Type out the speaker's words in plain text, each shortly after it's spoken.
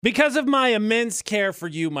Because of my immense care for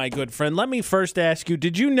you, my good friend, let me first ask you,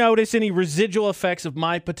 did you notice any residual effects of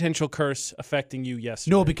my potential curse affecting you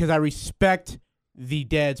yesterday? No, because I respect the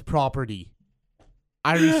dead's property.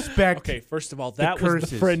 I respect Okay, first of all, that was curses.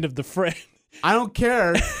 the friend of the friend. I don't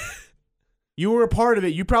care. You were a part of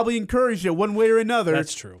it. You probably encouraged it one way or another.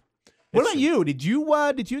 That's true. What about you? Did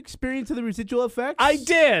you experience the residual effects? I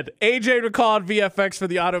did. AJ recalled VFX for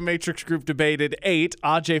the Auto Matrix group debated 8.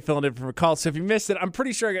 Ajay filling in for recall. So if you missed it, I'm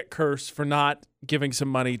pretty sure I got cursed for not giving some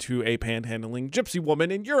money to a panhandling gypsy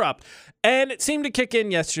woman in Europe. And it seemed to kick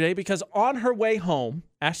in yesterday because on her way home,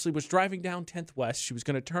 Ashley was driving down 10th West. She was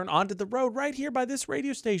going to turn onto the road right here by this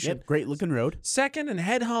radio station. Yep, great looking road. Second and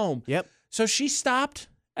head home. Yep. So she stopped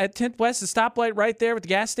at 10th West, the stoplight right there with the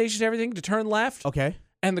gas station and everything, to turn left. Okay.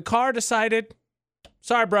 And the car decided,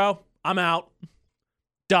 sorry, bro, I'm out.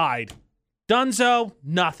 Died. Dunzo,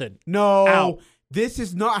 nothing. No, Out. This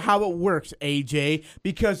is not how it works, AJ.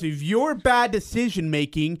 Because of your bad decision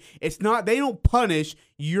making, they don't punish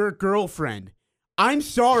your girlfriend. I'm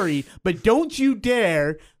sorry, but don't you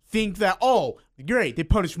dare think that, oh, great, they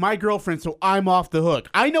punished my girlfriend, so I'm off the hook.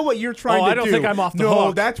 I know what you're trying to do. I don't think I'm off the hook.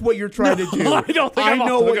 No, that's what you're trying to do. I don't think I'm off the hook I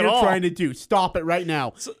know what at you're all. trying to do. Stop it right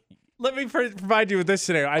now. So, let me provide you with this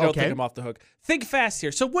scenario. I don't think I'm off the hook. Think fast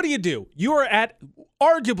here. So what do? You are at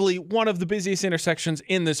arguably one of the busiest intersections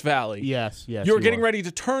in this valley. Yes. You're getting ready to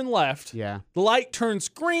turn left. Yeah. The light turns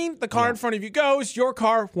green. The car in front of you goes. Your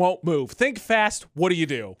car won't move. Think fast. What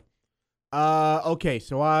do? Okay,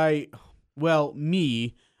 so I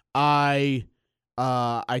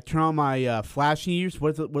turn on my flashing use.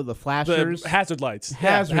 What are the flashers? The hazard lights.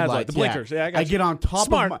 Hazard lights. The blinkers. Yeah, I got I you. get on top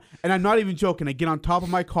Smart. of my, and I'm not even joking. I get on top of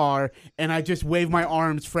my car and I just wave my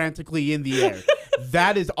arms frantically in the air.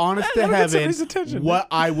 That is honest to heaven what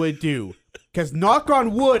I would do. Because knock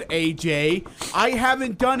on wood, AJ, I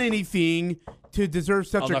haven't done anything to deserve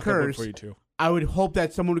such a knock on wood curse. for you too. I would hope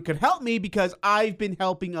that someone could help me because I've been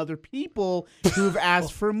helping other people who have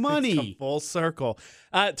asked for money. It's a full circle.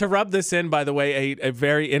 To rub this in, by the way, a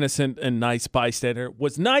very innocent and nice bystander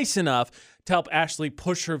was nice enough to help Ashley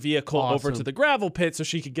push her vehicle over to the gravel pit so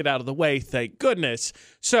she could get out of the way, thank goodness.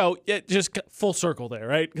 So it just full circle there,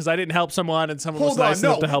 right? Because I didn't help someone and someone was nice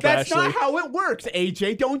enough to help that's Ashley. That's not how it works,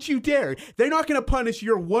 AJ. Don't you dare. They're not going to punish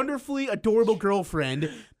your wonderfully adorable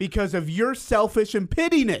girlfriend because of your selfish and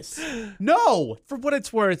pittiness. No. For what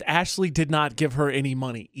it's worth, Ashley did not give her any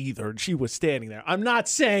money either. She was standing there. I'm not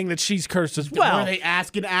saying that she's cursed as well. Were they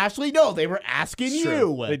asking Ashley? No, they were asking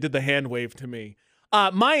you. They did the hand wave to me.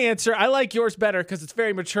 My answer, I like yours better because it's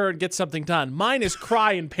very mature and gets something done. Mine is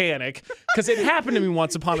cry and panic because it happened to me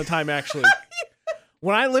once upon a time, actually.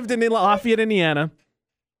 When I lived in Lafayette, Indiana,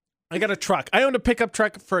 I got a truck. I owned a pickup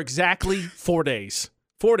truck for exactly 4 days.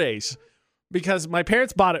 4 days. Because my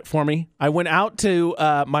parents bought it for me. I went out to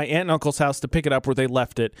my aunt and uncle's house to pick it up where they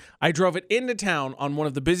left it. I drove it into town on one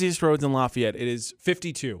of the busiest roads in Lafayette. It is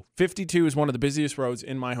 52. 52 is one of the busiest roads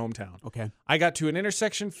in my hometown. Okay. I got to an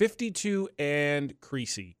intersection, 52 and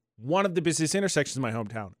Creasy, one of the busiest intersections in my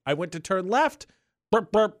hometown. I went to turn left.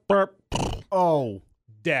 Burp, burp, burp. Oh.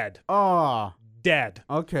 Dead. Ah. Dead.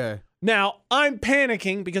 Okay. Now, I'm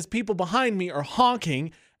panicking because people behind me are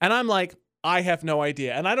honking, and I'm like, I have no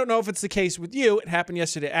idea. And I don't know if it's the case with you. It happened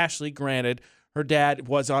yesterday to Ashley. Granted, her dad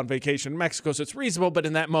was on vacation in Mexico, so it's reasonable. But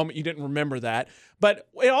in that moment, you didn't remember that. But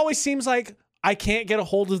it always seems like I can't get a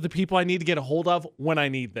hold of the people I need to get a hold of when I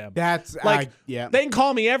need them. That's like, yeah. They can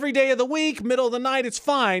call me every day of the week, middle of the night. It's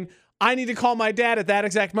fine. I need to call my dad at that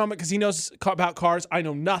exact moment because he knows about cars. I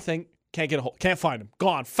know nothing. Can't get a hold. Can't find him.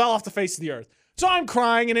 Gone. Fell off the face of the earth. So I'm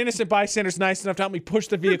crying. An innocent bystander's nice enough to help me push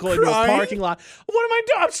the vehicle into a parking lot. What am I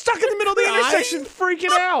doing? I'm stuck in the middle of the intersection freaking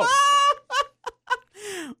out.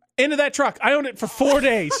 Into that truck. I owned it for 4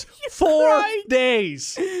 days. 4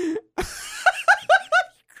 days.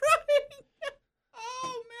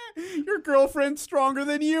 Oh, man. Your girlfriend's stronger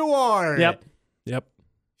than you are. Yep.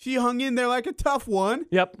 She hung in there like a tough one.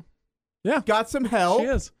 Yep. Yeah. Got some help. She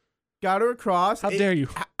is. Got her across. How dare you?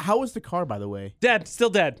 How was the car, by the way? Dead. Still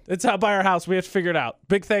dead. It's out by our house. We have to figure it out.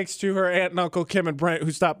 Big thanks to her aunt and uncle, Kim and Brent, who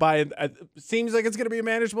stopped by. And seems like it's going to be a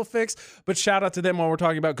manageable fix, but shout out to them while we're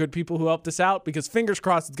talking about good people who helped us out because fingers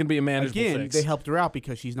crossed it's going to be a manageable fix. They helped her out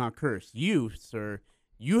because she's not cursed. You, sir,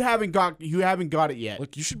 you haven't got it yet.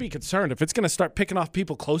 Look, you should be concerned. If it's going to start picking off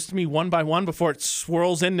people close to me one by one before it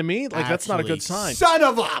swirls into me, that's not a good sign. Son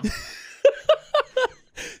of a...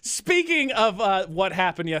 Speaking of what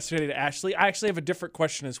happened yesterday to Ashley, I actually have a different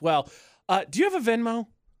question as well. Do you have a Venmo?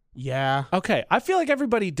 Yeah. Okay. I feel like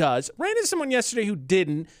everybody does. Ran into someone yesterday who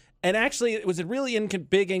didn't, and actually it was a really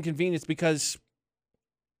big inconvenience because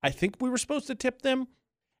I think we were supposed to tip them.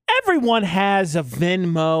 Everyone has a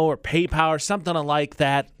Venmo or PayPal or something like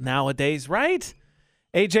that nowadays, right?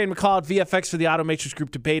 AJ and McCall at VFX for the Automatrix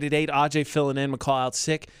Group debate at 8. Ajay filling in, McCall out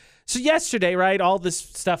sick. So yesterday, right, all this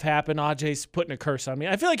stuff happened. Ajay's putting a curse on me.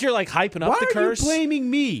 I feel like you're like hyping up the curse. Why are you blaming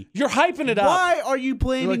me? You're hyping it up. Why are you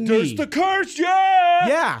blaming me? There's the curse, yeah!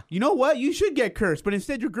 Yeah, you know what? You should get cursed, but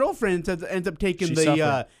instead your girlfriend ends up taking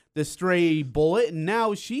the stray bullet, and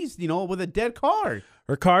now she's, with a dead car.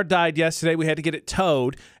 Her car died yesterday. We had to get it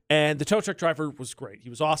towed, and the tow truck driver was great. He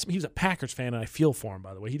was awesome. He was a Packers fan, and I feel for him,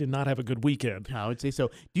 by the way. He did not have a good weekend. I would say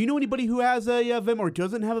so. Do you know anybody who has a Venmo or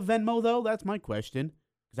doesn't have a Venmo, though? That's my question.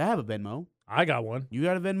 Because I have a Venmo. I got one. You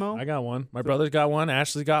got a Venmo? I got one. My brother's got one.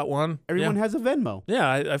 Ashley got one. Everyone has a Venmo. Yeah,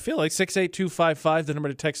 I feel like 68255, the number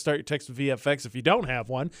to text, start your text with VFX if you don't have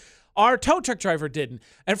one. Our tow truck driver didn't.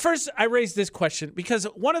 And first, I raised this question because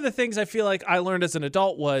one of the things I feel like I learned as an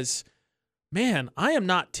adult was, man, I am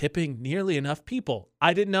not tipping nearly enough people.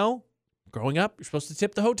 I didn't know. Growing up, you're supposed to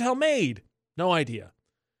tip the hotel maid. No idea.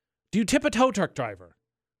 Do you tip a tow truck driver?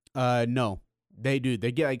 No. They do.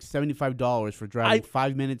 They get like $75 for driving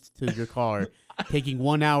 5 minutes to your car, taking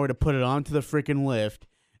 1 hour to put it onto the freaking lift,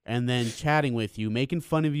 and then chatting with you, making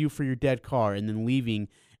fun of you for your dead car, and then leaving,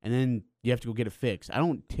 and then you have to go get it fixed. I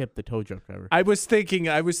don't tip the tow truck driver. I was thinking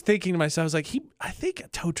to myself, I was like, I think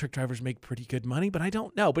tow truck drivers make pretty good money, but I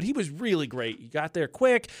don't know. But he was really great. He got there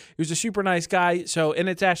quick. He was a super nice guy. So, and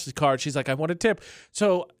it's Ashley's card. She's like, I want a tip.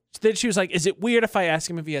 So then she was like, is it weird if I ask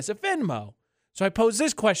him if he has a Venmo? So I pose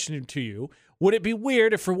this question to you. Would it be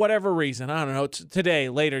weird if for whatever reason, I don't know, today,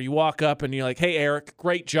 later, you walk up and you're like, hey, Eric,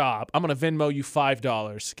 great job. I'm going to Venmo you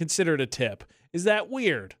 $5. Consider it a tip. Is that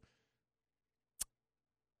weird?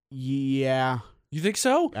 Yeah. You think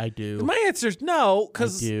so? I do. My answer is no,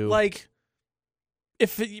 because, like,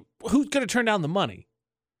 who's going to turn down the money?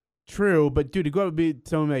 True, but dude, to go up and be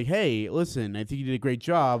someone like, hey, listen, I think you did a great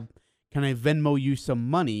job. Can I Venmo you some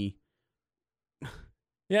money?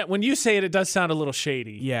 Yeah, when you say it, it does sound a little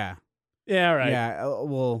shady. Yeah. Yeah, right. Yeah,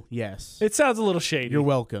 well, yes. It sounds a little shady. You're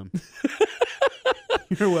welcome.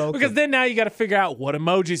 You're welcome. Because then now you got to figure out what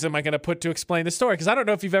emojis am I going to put to explain the story. Because I don't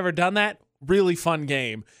know if you've ever done that. Really fun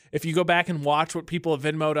game. If you go back and watch what people have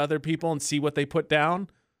Venmo'd other people and see what they put down.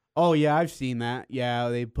 Oh, yeah, I've seen that. Yeah,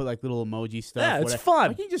 they put like little emoji stuff. Yeah, it's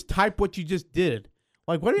fun. Why can't you just type what you just did?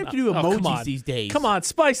 Like, why do you have to do emojis these days? Come on,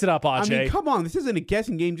 spice it up, Ajay. I mean, come on. This isn't a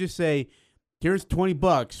guessing game. Just say, here's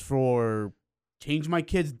 $20 for change my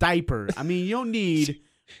kid's diaper. I mean, you don't need...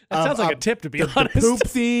 That sounds like a tip, to be honest. The poop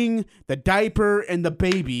thing, the diaper, and the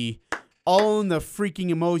baby, all in the freaking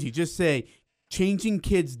emoji. Just say, changing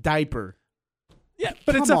kid's diaper. Yeah,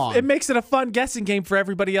 but it makes it a fun guessing game for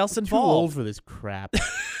everybody else involved. Too old for this crap.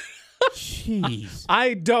 Jeez.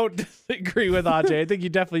 I don't disagree with Ajay. I think you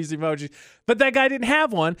definitely use emojis. But that guy didn't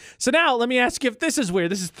have one. So now let me ask you if this is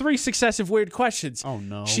weird. This is 3 successive weird questions. Oh,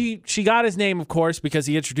 no. She got his name, of course, because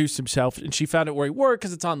he introduced himself, and she found it where he worked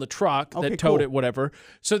because it's on the truck that towed it, whatever.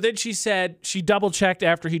 So then she said she double-checked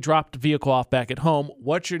after he dropped the vehicle off back at home,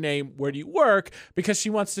 what's your name, where do you work? Because she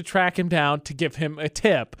wants to track him down to give him a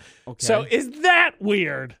tip. Okay. So is that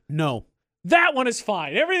weird? No. That one is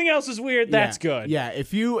fine. Everything else is weird. That's good. Yeah.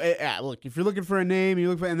 If you look, if you're looking for a name,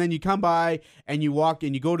 and then you come by and you walk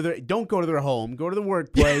and you go to don't go to their home, go to the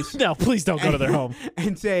workplace. No, please don't go to their home.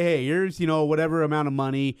 And say, hey, here's whatever amount of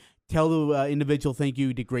money. Tell the individual, thank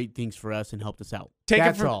you, did great things for us and helped us out.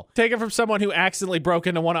 That's all. Take it from someone who accidentally broke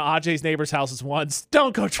into one of Ajay's neighbors' houses once.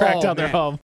 Don't go track down their home.